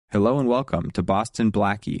Hello and welcome to Boston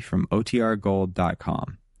Blackie from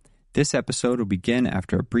OTRGold.com. This episode will begin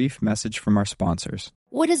after a brief message from our sponsors.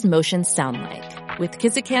 What does motion sound like? With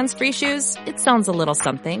Kizikans free shoes, it sounds a little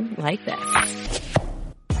something like this.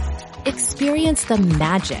 Experience the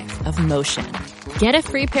magic of motion. Get a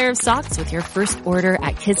free pair of socks with your first order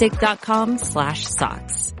at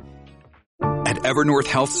kizik.com/socks. At Evernorth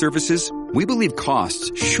Health Services, we believe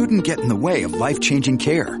costs shouldn't get in the way of life-changing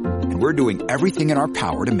care, and we're doing everything in our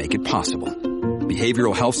power to make it possible.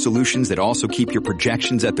 Behavioral health solutions that also keep your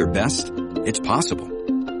projections at their best? It's possible.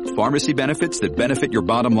 Pharmacy benefits that benefit your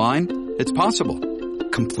bottom line? It's possible.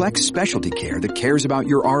 Complex specialty care that cares about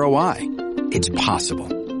your ROI? It's possible.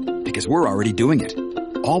 Because we're already doing it.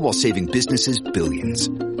 All while saving businesses billions.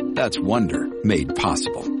 That's Wonder made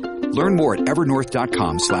possible. Learn more at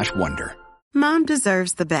evernorth.com/wonder. Mom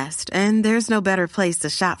deserves the best, and there's no better place to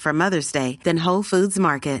shop for Mother's Day than Whole Foods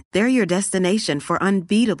Market. They're your destination for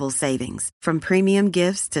unbeatable savings, from premium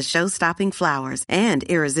gifts to show-stopping flowers and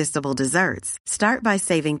irresistible desserts. Start by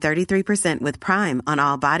saving 33% with Prime on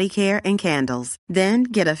all body care and candles. Then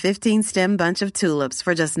get a 15-stem bunch of tulips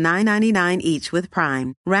for just $9.99 each with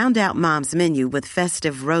Prime. Round out Mom's menu with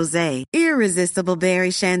festive rosé, irresistible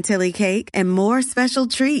berry chantilly cake, and more special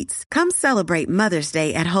treats. Come celebrate Mother's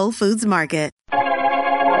Day at Whole Foods Market.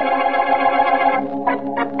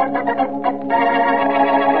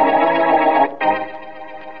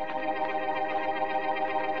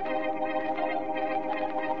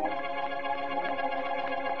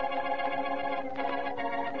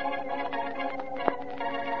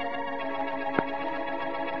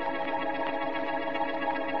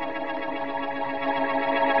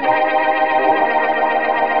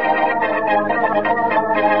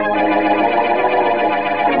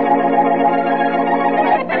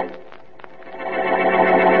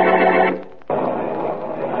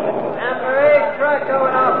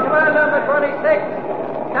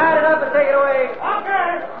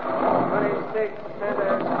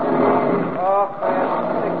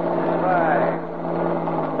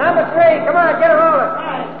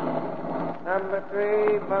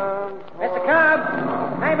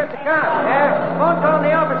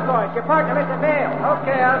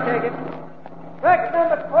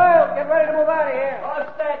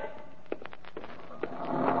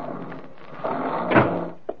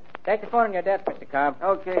 Take the phone on your desk, Mr. Cobb.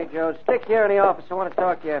 Okay, Joe. Stick here in the office. I want to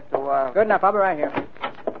talk to you after a while. Good enough. I'll be right here.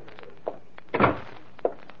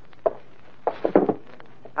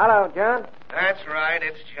 Hello, John. That's right.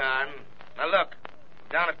 It's John. Now, look.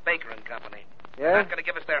 Down at Baker and Company. Yeah? They're not going to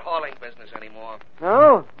give us their hauling business anymore.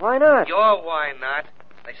 No? Why not? You're why not?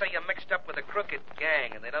 They say you're mixed up with a crooked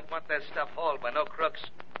gang, and they don't want their stuff hauled by no crooks.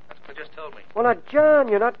 That's what they just told me. Well, now, John,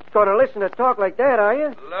 you're not going to listen to talk like that, are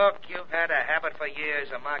you? Look, you've had a habit for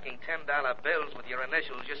years of marking $10 bills with your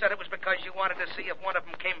initials. You said it was because you wanted to see if one of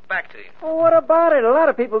them came back to you. Well, what about it? A lot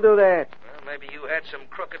of people do that. Well, maybe you had some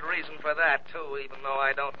crooked reason for that, too, even though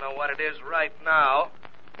I don't know what it is right now.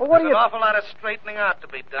 Well, what There's an awful lot of straightening out to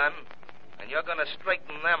be done. And you're going to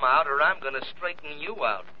straighten them out, or I'm going to straighten you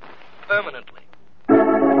out. Permanently.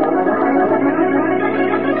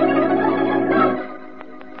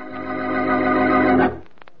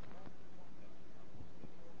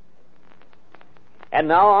 And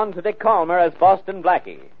now on to Dick Calmer as Boston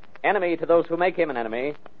Blackie. Enemy to those who make him an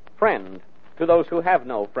enemy. Friend to those who have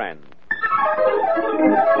no friend.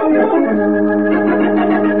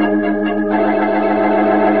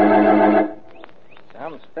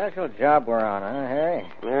 Some special job we're on, huh, Harry?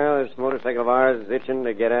 Well, this motorcycle of ours is itching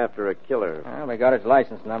to get after a killer. Well, we got his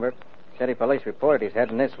license number. City police reported he's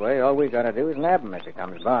heading this way. All we got to do is nab him as he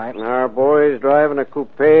comes by. Our boy's driving a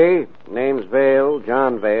coupe. Name's Vale,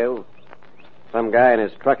 John Vale. Some guy in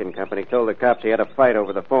his trucking company told the cops he had a fight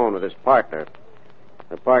over the phone with his partner.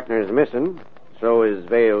 The partner's missing. So is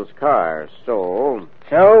Vale's car. So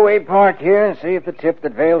we park here and see if the tip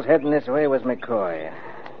that Vale's heading this way was McCoy.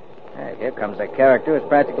 Hey, here comes a character who's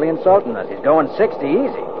practically insulting us. He's going 60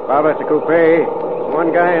 easy. Bob, that's a coupe.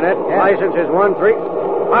 One guy in it. Yeah. License is 13.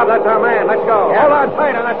 Bob, that's our man. Let's go. Yeah. Hold on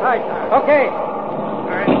tight on that side car. Okay. All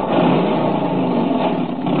right.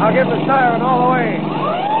 I'll give the siren all the way.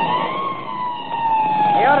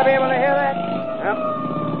 You ought to be able to hear that. Yep.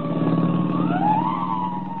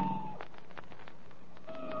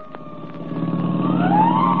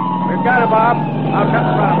 We've got it, Bob. I'll cut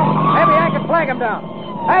the problem. Maybe I can flag him down.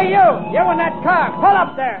 Hey, you in that car. Pull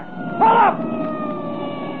up there. Pull up.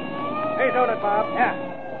 He's on it, Bob. Yeah.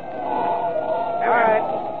 All right.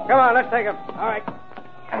 Come on, let's take him. All right.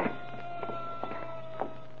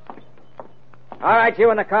 All right,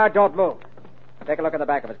 you in the car, don't move. Take a look at the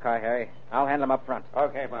back of his car, Harry. I'll handle him up front.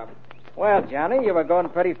 Okay, Bob. Well, Johnny, you were going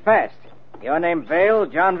pretty fast. Your name Vale,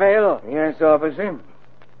 John Vale? Yes, officer.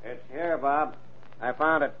 It's here, Bob. I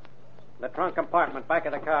found it. The trunk compartment, back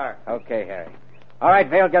of the car. Okay, Harry. All right,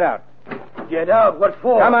 Vale, get out. Get out? What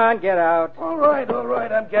for? Come on, get out. All right,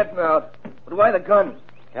 I'm getting out. But why the gun?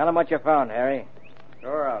 Tell him what you found, Harry.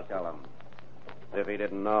 Sure, I'll tell him. If he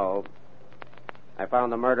didn't know. I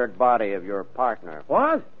found the murdered body of your partner.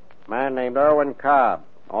 What? Man named Irwin Cobb.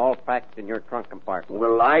 All packed in your trunk compartment.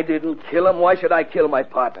 Well, I didn't kill him. Why should I kill my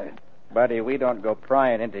partner? Buddy, we don't go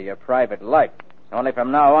prying into your private life. Only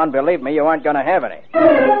from now on, believe me, you aren't going to have any.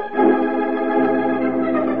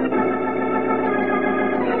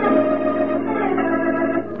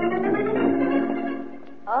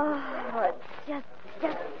 Oh,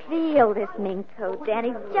 just feel this mink coat,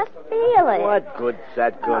 Danny. Just feel it. What good's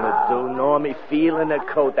that gonna do, Normie? Feeling the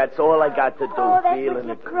coat. That's all I got to do. Oh, that's feeling what you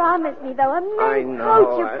the coat. promised me, though. A I mink know.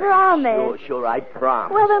 coat, you promised. Sure, I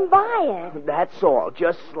promise. Well, then buy it. That's all.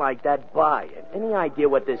 Just like that, buy it. Any idea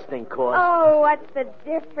what this thing costs? Oh, what's the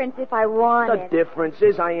difference if I want The it? difference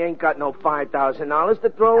is I ain't got no $5,000 to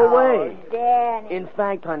throw away. Danny. In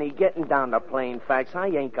fact, honey, getting down to plain facts, I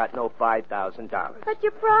ain't got no $5,000. But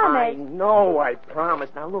you I promised. know I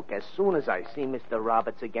promised. Now, look, as soon as I see Mr.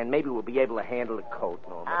 Roberts again, maybe we'll be able to handle the coat,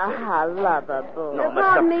 Norma. Ah, lover boy. No,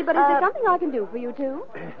 Pardon me, but is there something I can do for you, too?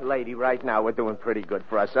 Lady, right now we're doing pretty good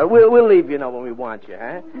for us. We'll leave you know when we want you,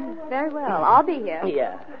 huh? Very well. I'll be here.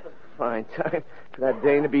 Yeah. Fine time for that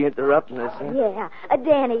Dane to be interrupting us. Huh? Yeah.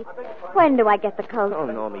 Danny, when do I get the coat? Oh,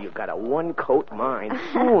 Norma, you've got a one-coat mind.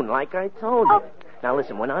 Soon, like I told you. Now,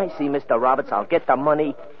 listen, when I see Mr. Roberts, I'll get the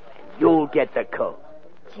money, and you'll get the coat.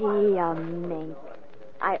 Gee, a mink.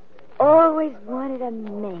 I always wanted a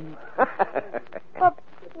mink. But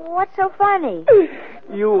what's so funny?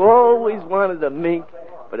 You always wanted a mink,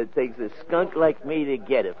 but it takes a skunk like me to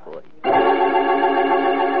get it for you.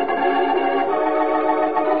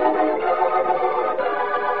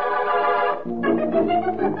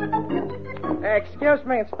 Excuse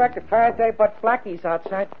me, Inspector Faraday, but Blackie's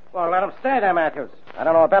outside. Well, let him stay there, Matthews. I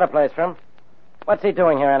don't know a better place for him. What's he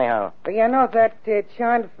doing here, anyhow? You know that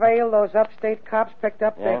John Vale, those upstate cops picked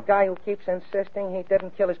up Yeah. that guy who keeps insisting he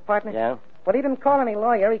didn't kill his partner? Yeah? But he didn't call any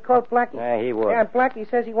lawyer. He called Blackie. Yeah, he would. Yeah, and Blackie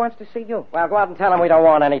says he wants to see you. Well, go out and tell him we don't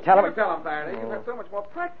want any. Tell him... Tell him, Faraday. You've had so much more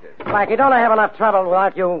practice. Blackie, don't I have enough trouble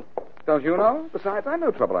without you? Don't you know? Besides, I'm no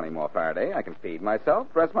trouble anymore, Faraday. I can feed myself,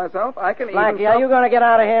 dress myself. I can Blackie, even... are you going to get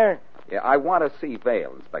out of here? Yeah, I want to see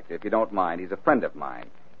Vale, Inspector, if you don't mind. He's a friend of mine.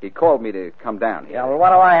 He called me to come down here. Yeah, well, what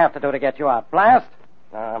do I have to do to get you out? Blast?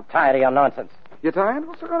 I'm tired of your nonsense. You tired?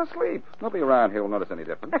 Well, so go to sleep. Nobody around here will notice any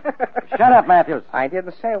difference. Shut up, Matthews. I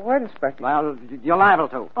didn't say a word, Inspector. Well, you're liable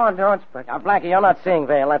to. Oh, no, Inspector. Now, Blackie, you're not seeing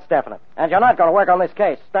Vale. That's definite. And you're not going to work on this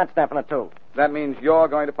case. That's definite, too. That means you're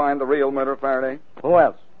going to find the real murderer, Faraday? Who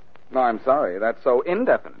else? No, I'm sorry. That's so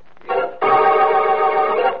indefinite.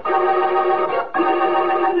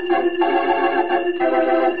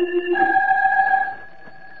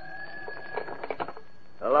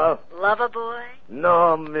 Hello? Lover boy?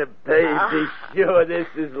 No, me baby. Sure, this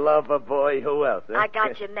is Lover Boy. Who else? I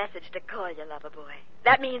got your message to call you, lover boy.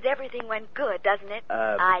 That means everything went good, doesn't it?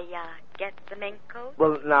 I get the mink coat?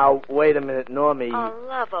 Well, now, wait a minute, Normie. Oh,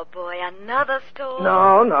 lover boy, another store?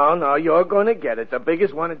 No. You're going to get it. The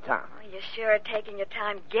biggest one in town. Oh, you sure are taking your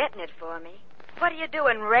time getting it for me. What are you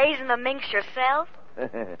doing, raising the minks yourself?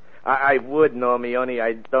 I would, Normie, only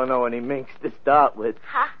I don't know any minks to start with.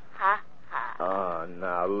 Ha, ha, ha. Oh,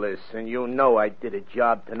 now, listen. You know I did a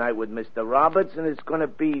job tonight with Mr. Roberts, and it's going to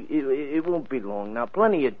be... It won't be long. Now,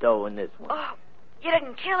 plenty of dough in this one. Oh, you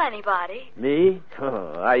didn't kill anybody. Me?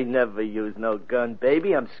 Oh, I never use no gun,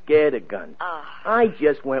 baby. I'm scared of guns. Oh. I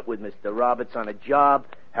just went with Mr. Roberts on a job,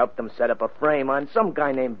 helped him set up a frame on some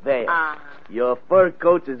guy named Vale. Your fur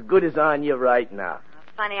coat's as good as on you right now.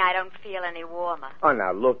 Funny, I don't feel any warmer. Oh,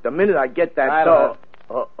 now, look, the minute I get that dough...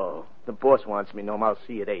 Uh-oh. The boss wants me, Norm. I'll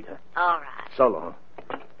see you later. All right. So long.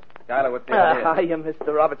 Skylar, what's the idea? Hiya,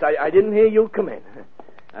 Mr. Roberts. I didn't hear you come in.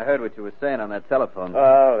 I heard what you were saying on that telephone.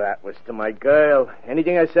 Oh, that was to my girl.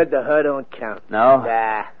 Anything I said to her don't count. No?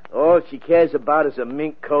 Nah. All she cares about is a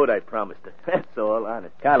mink coat I promised her. That's all,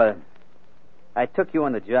 honest. Kyla, I took you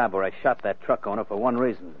on the job where I shot that truck owner for one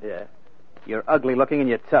reason. Yeah? You're ugly looking and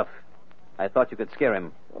you're tough. I thought you could scare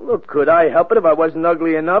him. Well, look, could I help it if I wasn't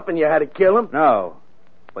ugly enough and you had to kill him? No.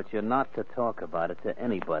 But you're not to talk about it to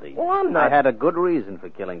anybody. Well, I'm not. I had a good reason for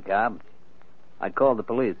killing Cobb. I called the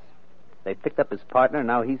police. They picked up his partner.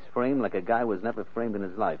 Now he's framed like a guy was never framed in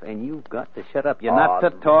his life. And you've got to shut up. You're not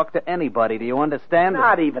to talk to anybody. Do you understand?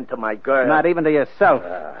 Not even to my girl. Not even to yourself.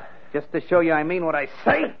 Just to show you I mean what I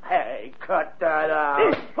say. Hey, cut that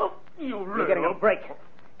out. You're getting a break.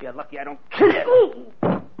 you're lucky I don't kill you.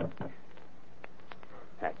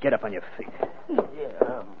 Now, get up on your feet.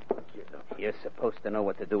 Yeah, You're supposed to know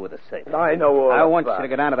what to do with the safe. I know all I want about you to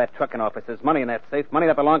go down to that trucking office. There's money in that safe, money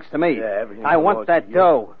that belongs to me. Yeah, everything I want belongs that to you.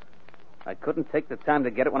 dough. I couldn't take the time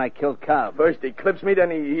to get it when I killed Cobb. First he clips me,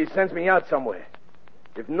 then he sends me out somewhere.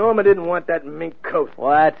 If Norma didn't want that mink coat...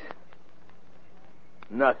 What?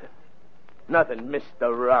 Nothing, Mr.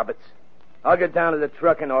 Roberts. I'll get down to the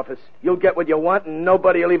trucking office. You'll get what you want, and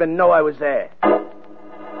nobody will even know I was there.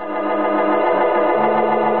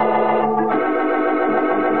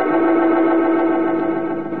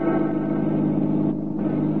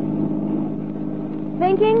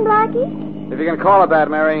 Thinking, Blackie? If you can call it that,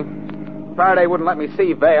 Mary. Faraday wouldn't let me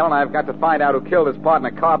see Vale, and I've got to find out who killed his partner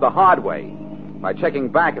Cobb the hard way by checking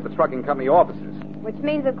back at the trucking company offices. Which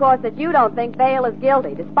means, of course, that you don't think Vale is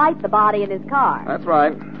guilty, despite the body in his car. That's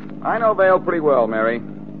right. I know Vale pretty well, Mary.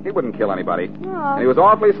 He wouldn't kill anybody. Oh. And he was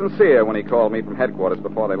awfully sincere when he called me from headquarters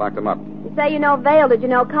before they locked him up. You say you know Vale. Did you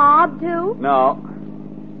know Cobb, too? No.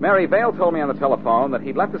 Mary, Vale told me on the telephone that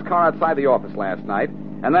he'd left his car outside the office last night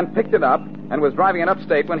and then picked it up and was driving it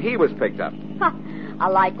upstate when he was picked up. A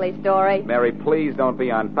likely story. Mary, please don't be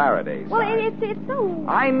on Faraday's Well, side. it's so...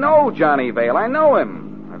 I know Johnny Vale. I know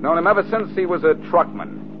him. I've known him ever since he was a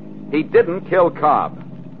truckman. He didn't kill Cobb.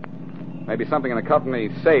 Maybe something in the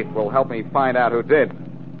company's safe will help me find out who did.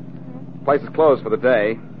 The place is closed for the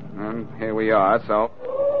day, and here we are, so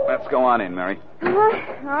let's go on in, Mary. All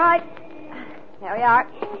right. There we are.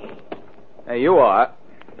 There you are.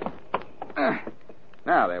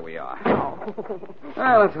 Now, there we are.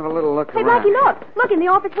 Well, let's have a little look Hey, around. Blackie, look. Look in the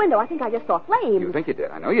office window. I think I just saw flames. You think you did?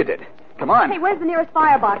 I know you did. Come on. Hey, where's the nearest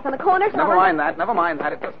firebox? On the corner somewhere? Never mind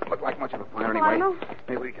that. It doesn't look like much of a fire I anyway. know.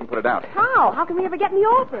 Maybe we can put it out. How? How can we ever get in the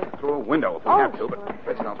office? Through a window if we Oh, have to, but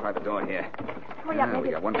first I'll try the door here. Hurry up, We make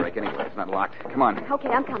it. got one break anyway. It's not locked. Come on. Okay,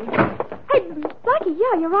 I'm coming. Hey, Blackie,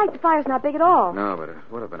 yeah, you're right. The fire's not big at all. No, but it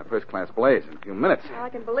would have been a first-class blaze in a few minutes. Well, I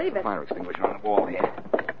can believe it. Fire extinguisher on the wall here.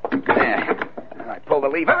 There. All right, pull the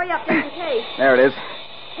lever. Hurry up, just in case. There it is.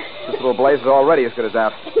 This little blaze is already as good as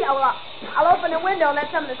out. Yeah, well, I'll open the window and let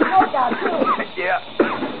some of the smoke out, too. Yeah.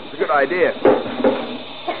 It's a good idea.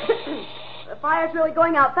 The fire's really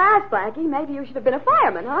going out fast, Blackie. Maybe you should have been a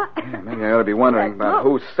fireman, huh? Yeah, maybe I ought to be wondering Right, about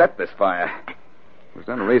look. who set this fire. It was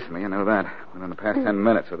done recently, I know that. Within the past 10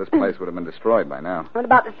 minutes, so this place would have been destroyed by now. What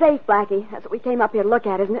about the safe, Blackie? That's what we came up here to look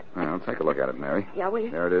at, isn't it? Well, take a look at it, Mary. Yeah, will you?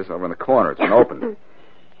 There it is, over in the corner. It's been opened.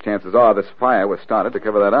 Chances are this fire was started to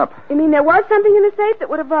cover that up. You mean there was something in the safe that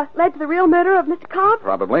would have led to the real murder of Mr. Cobb?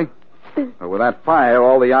 Probably. But with that fire,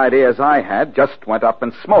 all the ideas I had just went up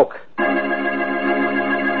in smoke.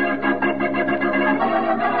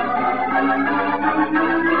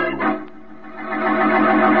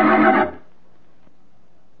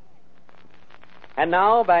 And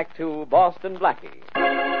now back to Boston Blackie.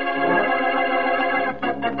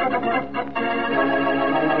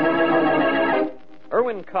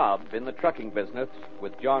 Irwin Cobb, in the trucking business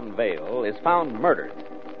with John Vale, is found murdered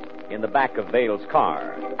in the back of Vale's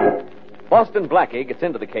car. Boston Blackie gets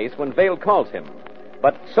into the case when Vale calls him.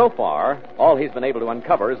 But so far, all he's been able to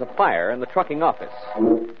uncover is a fire in the trucking office.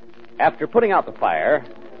 After putting out the fire,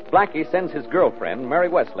 Blackie sends his girlfriend, Mary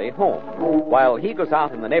Wesley, home, while he goes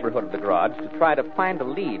out in the neighborhood of the garage to try to find a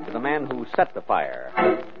lead to the man who set the fire.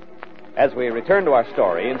 As we return to our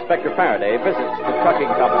story, Inspector Faraday visits the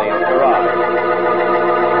trucking company's garage.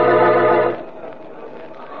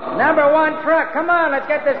 Number one truck, come on, let's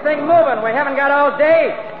get this thing moving. We haven't got all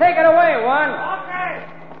day. Take it away, one.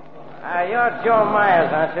 Okay. You're Joe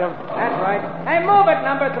Myers, aren't you? That's right. Hey, move it,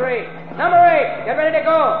 number 3. Number 8, get ready to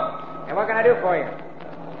go. And what can I do for you?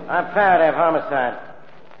 I'm Faraday of Homicide.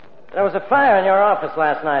 There was a fire in your office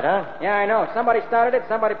last night, huh? Yeah, I know. Somebody started it,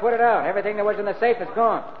 somebody put it out. Everything that was in the safe is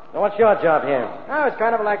gone. Now, what's your job here? Oh, it's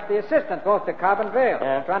kind of like the assistant, both to Cobb and Vale.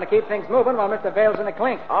 Yeah. Trying to keep things moving while Mr. Vale's in the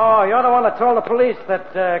clink. Oh, you're the one that told the police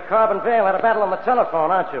that Cobb and Vale had a battle on the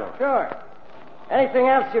telephone, aren't you? Sure. Anything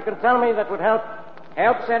else you can tell me that would help?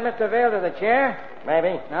 Help send Mr. Vale to the chair?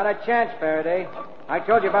 Maybe. Not a chance, Faraday. I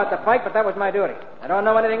told you about the fight, but that was my duty. I don't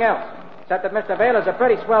know anything else, except that Mr. Vale is a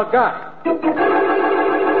pretty swell guy.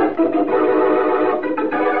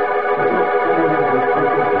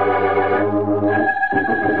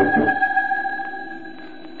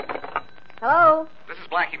 Hello? This is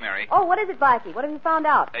Blackie, Mary. Oh, what is it, Blackie? What have you found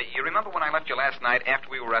out? You remember when I left you last night after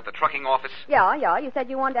we were at the trucking office? Yeah. You said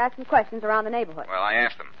you wanted to ask some questions around the neighborhood. Well, I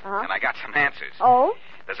asked them, Uh-huh. and I got some answers. Oh?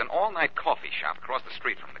 There's an all-night coffee shop across the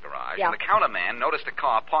street from the garage, Yeah. and the counterman noticed a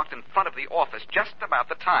car parked in front of the office just about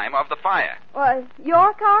the time of the fire.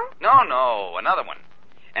 Your car? No, another one.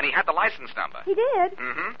 And he had the license number. He did?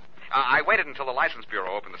 Mm-hmm. I waited until the license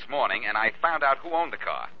bureau opened this morning, and I found out who owned the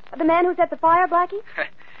car. The man who set the fire, Blackie?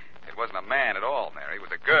 It wasn't a man at all, Mary. It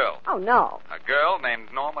was a girl. Oh, no. A girl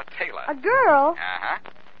named Norma Taylor. A girl? Uh-huh.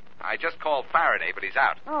 I just called Faraday, but he's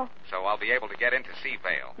out. Oh. So I'll be able to get in to see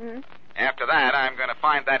Vale. Mm-hmm. After that, I'm going to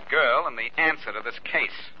find that girl and the answer to this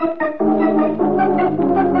case.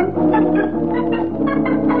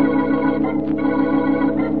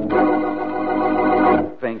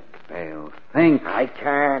 Think, Vale. Think. I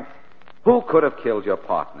can't. Who could have killed your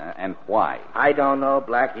partner and why? I don't know,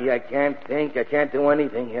 Blackie. I can't think. I can't do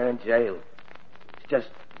anything here in jail. It's just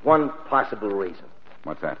one possible reason.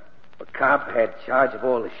 What's that? The cop had charge of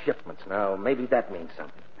all the shipments. Now, maybe that means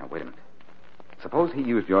something. Now, wait a minute. Suppose he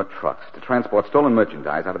used your trucks to transport stolen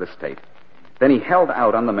merchandise out of the state. Then he held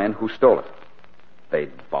out on the men who stole it.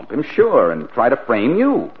 They'd bump him, sure, and try to frame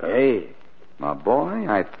you. Hey. My boy,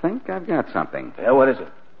 I think I've got something. Yeah, what is it?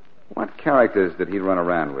 What characters did he run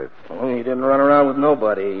around with? Oh, he didn't run around with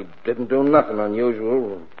nobody. He didn't do nothing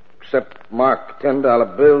unusual, except mark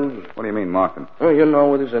 $10 bills. What do you mean, mark them? Oh, you know,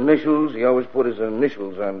 with his initials. He always put his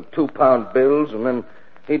initials on 2-pound bills, and then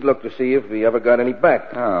he'd look to see if he ever got any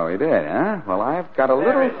back. Oh, he did, huh? Well, I've got a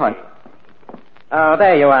little hunch. Oh,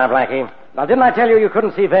 there you are, Blackie. Now, didn't I tell you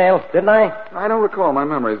couldn't see Vale, didn't I? I don't recall. My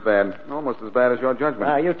memory's bad. Almost as bad as your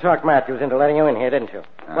judgment. You talked Matthews into letting you in here, didn't you?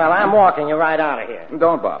 Well, I'm walking you right out of here.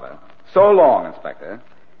 Don't bother. So long, Inspector.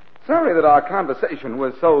 Sorry that our conversation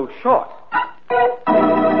was so short.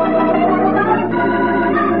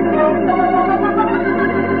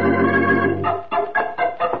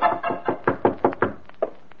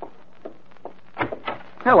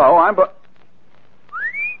 Hello, I'm...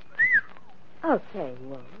 Okay,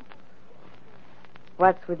 well.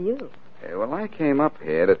 What's with you? Well, I came up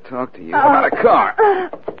here to talk to you about a car.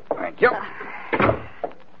 Thank you.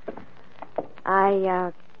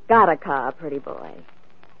 I got a car, pretty boy.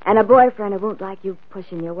 And a boyfriend who won't like you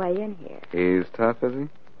pushing your way in here. He's tough, is he?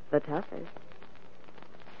 The toughest.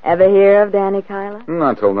 Ever hear of Danny Kyler?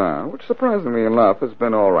 Not till now, which surprisingly enough has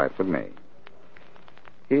been all right with me.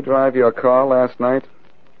 He drive your car last night?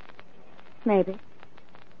 Maybe.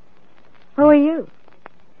 Who are you?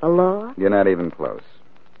 The law? You're not even close.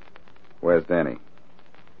 Where's Danny?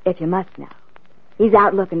 If you must know. He's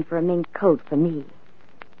out looking for a mink coat for me.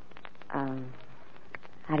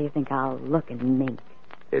 How do you think I'll look in mink?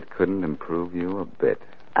 It couldn't improve you a bit.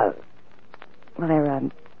 Well, there are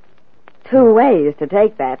two ways to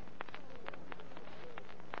take that.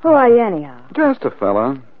 Who are you, anyhow? Just a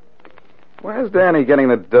fella. Where's Danny getting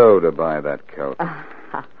the dough to buy that coat?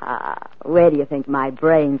 Where do you think my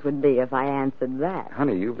brains would be if I answered that?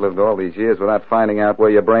 Honey, you've lived all these years without finding out where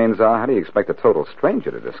your brains are. How do you expect a total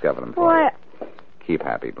stranger to discover them for you? Keep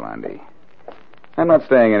happy, Blondie. I'm not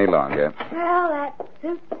staying any longer. Well, that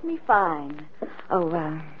suits me fine. Oh,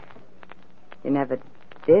 you never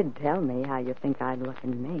did tell me how you think I'd look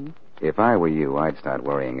in mink. If I were you, I'd start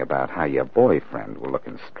worrying about how your boyfriend will look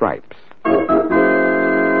in stripes.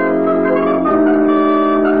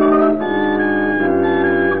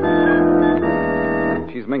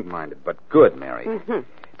 She's mink-minded, but good, Mary. Mm-hmm.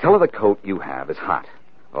 Tell her the coat you have is hot.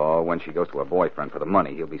 Or when she goes to her boyfriend for the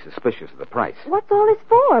money, he'll be suspicious of the price. What's all this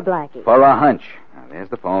for, Blackie? For a hunch. Now, there's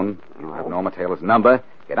the phone. You have Norma Taylor's number.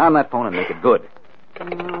 Get on that phone and make it good.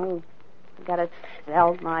 No. I've got to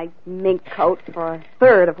sell my mink coat for a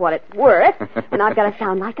third of what it's worth, and I've got to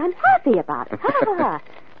sound like I'm happy about it.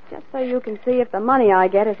 Just so you can see if the money I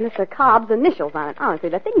get is Mr. Cobb's initials on it. Honestly,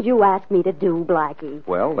 the things you asked me to do, Blackie.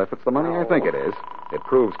 Well, if it's the money I think it is, it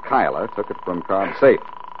proves Kyler took it from Cobb's safe.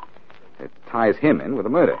 It ties him in with the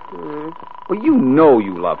murder. Well, you know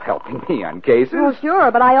you love helping me on cases. Oh,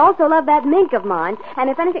 sure, but I also love that mink of mine. And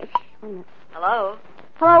if anything... Shh, wait a minute. Hello?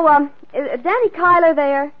 Hello, is Danny Kyler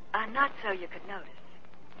there? Not so you could notice.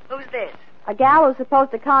 Who's this? A gal who's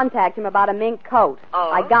supposed to contact him about a mink coat.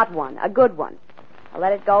 Oh? I got one, a good one. I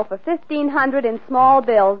let it go for $1,500 in small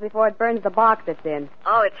bills before it burns the box it's in.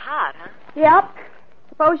 Oh, it's hot, huh? Yep.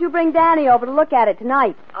 Suppose you bring Danny over to look at it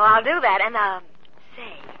tonight. Oh, I'll do that. And,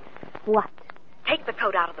 say... What? Take the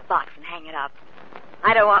coat out of the box and hang it up.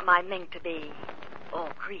 I don't want my mink to be all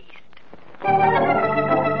creased.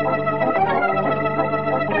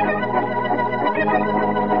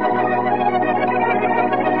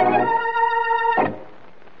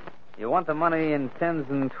 You want the money in 10s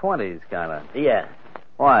and 20s, Kyler? Yeah.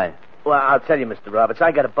 Why? Well, I'll tell you, Mr. Roberts,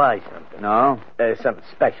 I got to buy something. No? Something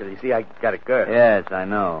special. You see, I got a girl. Yes, I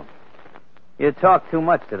know. You talk too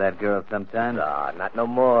much to that girl sometimes. Ah, not no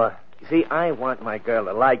more. You see, I want my girl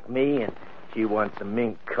to like me, and she wants a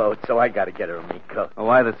mink coat, so I got to get her a mink coat. Well,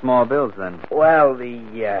 why the small bills, then? Well,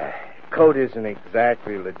 the coat isn't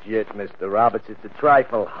exactly legit, Mr. Roberts. It's a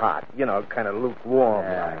trifle hot. You know, kind of lukewarm.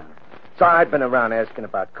 Yeah. So I've been around asking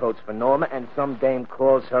about coats for Norma, and some dame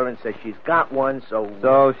calls her and says she's got one, so...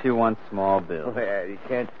 So she wants small bills. Yeah, you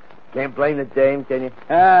can't blame the dame, can you?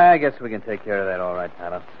 I guess we can take care of that all right,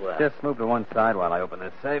 Tyler. Well. Just move to one side while I open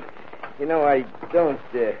this safe. You know, I don't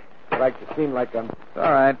like to seem like I'm...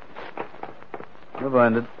 All right. Move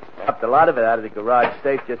on. Dropped a lot of it out of the garage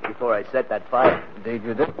safe just before I set that fire. Indeed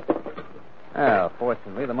you did. Well,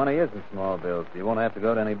 fortunately, the money isn't small bills. You won't have to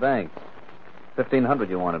go to any bank. $1,500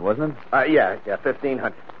 you wanted, wasn't it? Yeah,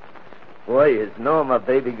 $1,500. Boy, is Norma,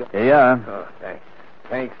 baby... Here you are. Oh, thanks.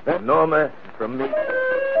 Thanks to Norma from me.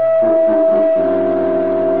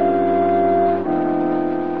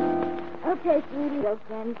 Okay, sweetie, those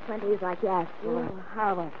 10s, 20s like you asked for. Oh,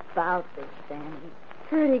 how about this, Danny?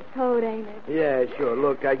 Pretty coat, ain't it? Yeah, sure.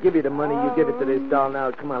 Look, I give you the money. You give it to this doll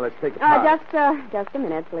now. Come on, let's take a pop. Just a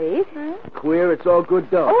minute, please. Queer, it's all good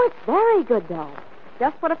dough. Oh, it's very good, though.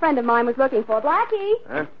 Just what a friend of mine was looking for. Blackie.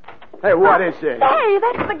 Huh? Hey, what is it? Hey,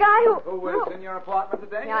 that's the guy who... Who is in your apartment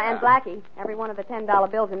today? Yeah, and Blackie. Every one of the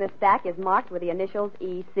 $10 bills in this stack is marked with the initials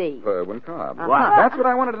EC. Irwin Cobb. Uh-huh. That's what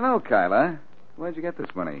I wanted to know, Kyla. Where'd you get this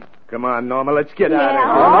money? Come on, Norma, let's get out of here.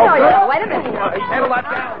 Oh, yeah. Wait a minute. Handle that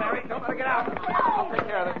down, Mary. Don't let her get out. I'll take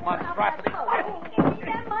care of this monstrosity.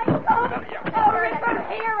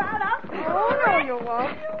 Oh, no, you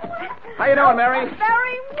won't. How you doing, Mary?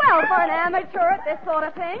 Very well for an amateur at this sort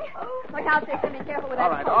of thing. Look out, Dixon. Be careful with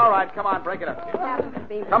that. All right. Come on, break it up.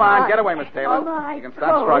 Come Come on, get away, Miss Taylor. Oh, my You can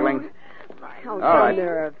stop struggling. Oh, All right.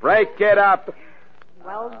 nerve. Break it up.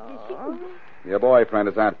 Well, Your boyfriend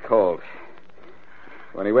is out cold.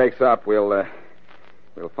 When he wakes up, we'll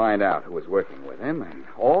find out who was working with him. And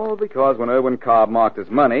all because when Irwin Cobb marked his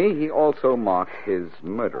money, he also marked his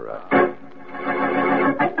murderer.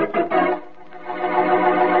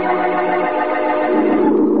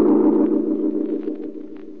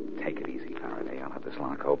 Take it easy, Faraday. I'll have this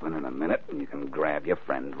lock open in a minute, and you can grab your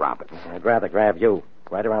friend Roberts. I'd rather grab you.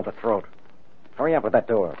 Right around the throat. Hurry up with that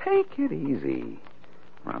door. Take it easy.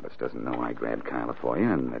 Roberts doesn't know I grabbed Kyla for you,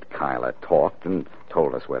 and that Kyla talked and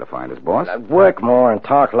told us where to find his boss. Work more and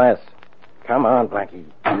talk less. Come on, Blackie.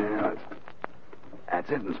 That's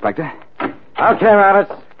it, Inspector. Okay,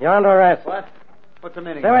 Roberts. You're under arrest. What? What's the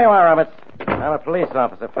meaning? Stay where you are, Roberts. I'm a police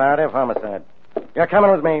officer, Faraday of homicide. You're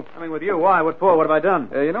coming with me. Coming with you? Why? What for? What have I done?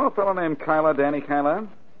 You know a fellow named Kyla, Danny Kyla?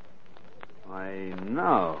 Why,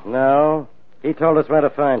 no. No. He told us where to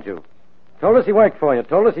find you. Told us he worked for you.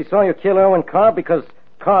 Told us he saw you kill Irwin Cobb because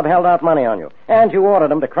Cobb held out money on you. And you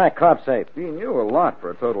ordered him to crack Cobb's safe. He knew a lot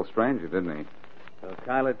for a total stranger, didn't he? So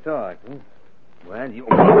Kyla talked. Huh? Well, you...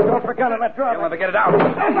 Don't forget to let drop. You'll never get it out.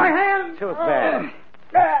 My hand! Too bad.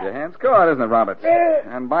 Your hand's caught, isn't it, Roberts?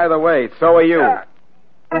 And by the way, so are you.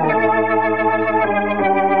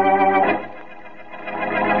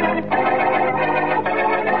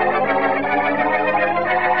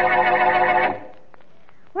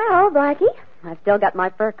 well, Blackie, I've still got my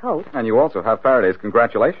fur coat. And you also have Faraday's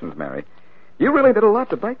congratulations, Mary. You really did a lot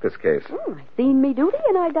to break this case. I seen me duty,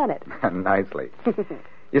 and I done it. Nicely.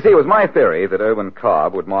 You see, it was my theory that Irwin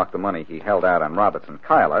Cobb would mark the money he held out on Roberts and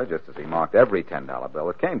Kyla, just as he marked every $10 bill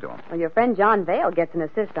that came to him. Well, your friend John Vale gets an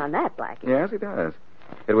assist on that, Blackie. Yes, he does.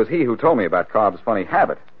 It was he who told me about Cobb's funny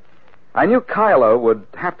habit. I knew Kyla would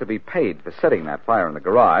have to be paid for setting that fire in the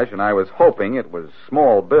garage, and I was hoping it was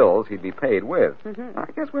small bills he'd be paid with. Mm-hmm. I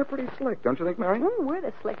guess we're pretty slick, don't you think, Mary? We're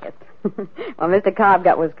the slickest. Well, Mr. Cobb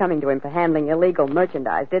got what's coming to him for handling illegal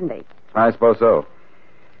merchandise, didn't he? I suppose so.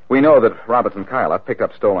 We know that Roberts and Kyla picked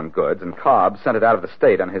up stolen goods, and Cobb sent it out of the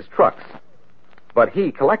state on his trucks. But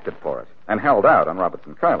he collected for it and held out on Roberts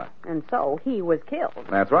and Kyla. And so he was killed.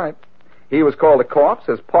 That's right. He was called a corpse,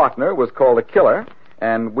 his partner was called a killer,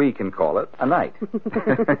 and we can call it a night.